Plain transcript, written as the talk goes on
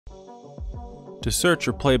To search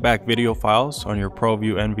or playback video files on your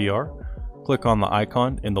Pro-vue NVR, click on the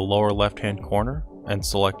icon in the lower left-hand corner and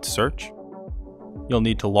select Search. You'll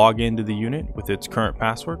need to log into the unit with its current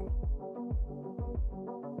password.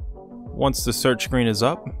 Once the search screen is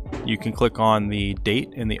up, you can click on the date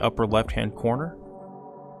in the upper left-hand corner.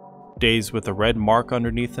 Days with a red mark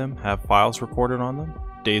underneath them have files recorded on them.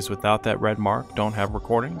 Days without that red mark don't have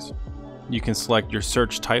recordings. You can select your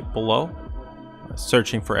search type below.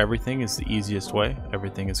 Searching for everything is the easiest way.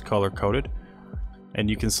 Everything is color-coded. And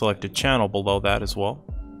you can select a channel below that as well.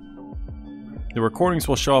 The recordings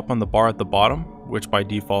will show up on the bar at the bottom, which by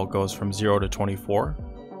default goes from 0 to 24.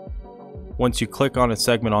 Once you click on a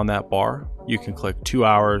segment on that bar, you can click 2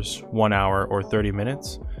 hours, 1 hour, or 30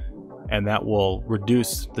 minutes, and that will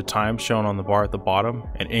reduce the time shown on the bar at the bottom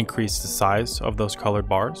and increase the size of those colored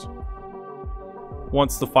bars.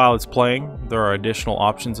 Once the file is playing, there are additional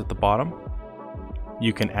options at the bottom.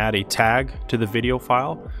 You can add a tag to the video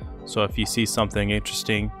file, so if you see something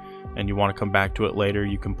interesting and you want to come back to it later,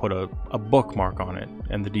 you can put a bookmark on it,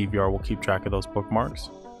 and the DVR will keep track of those bookmarks.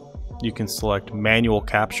 You can select manual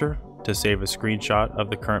capture to save a screenshot of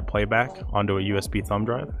the current playback onto a USB thumb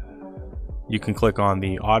drive. You can click on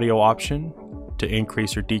the audio option to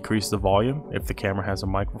increase or decrease the volume if the camera has a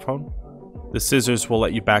microphone. The scissors will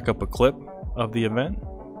let you back up a clip of the event.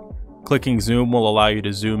 Clicking zoom will allow you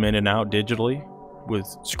to zoom in and out digitally with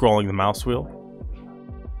scrolling the mouse wheel.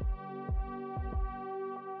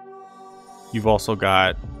 You've also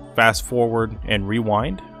got fast forward and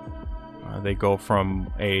rewind. They go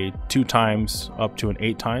from a 2 times up to an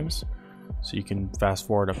 8 times, so you can fast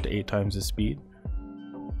forward up to 8 times the speed.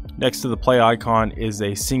 Next to the play icon is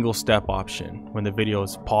a single step option. When the video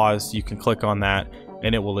is paused, you can click on that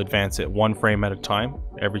and it will advance it 1 frame at a time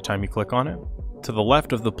every time you click on it. To the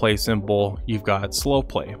left of the play symbol, you've got slow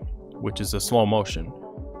play, which is a slow motion.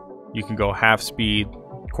 You can go half speed,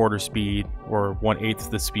 quarter speed, or 1/8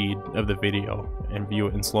 the speed of the video and view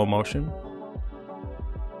it in slow motion.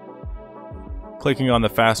 Clicking on the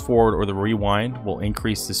fast forward or the rewind will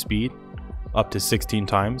increase the speed up to 16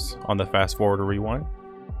 times on the fast forward or rewind.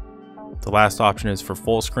 The last option is for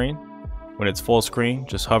full screen. When it's full screen,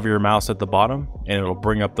 just hover your mouse at the bottom and it'll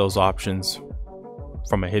bring up those options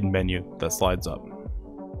from a hidden menu that slides up.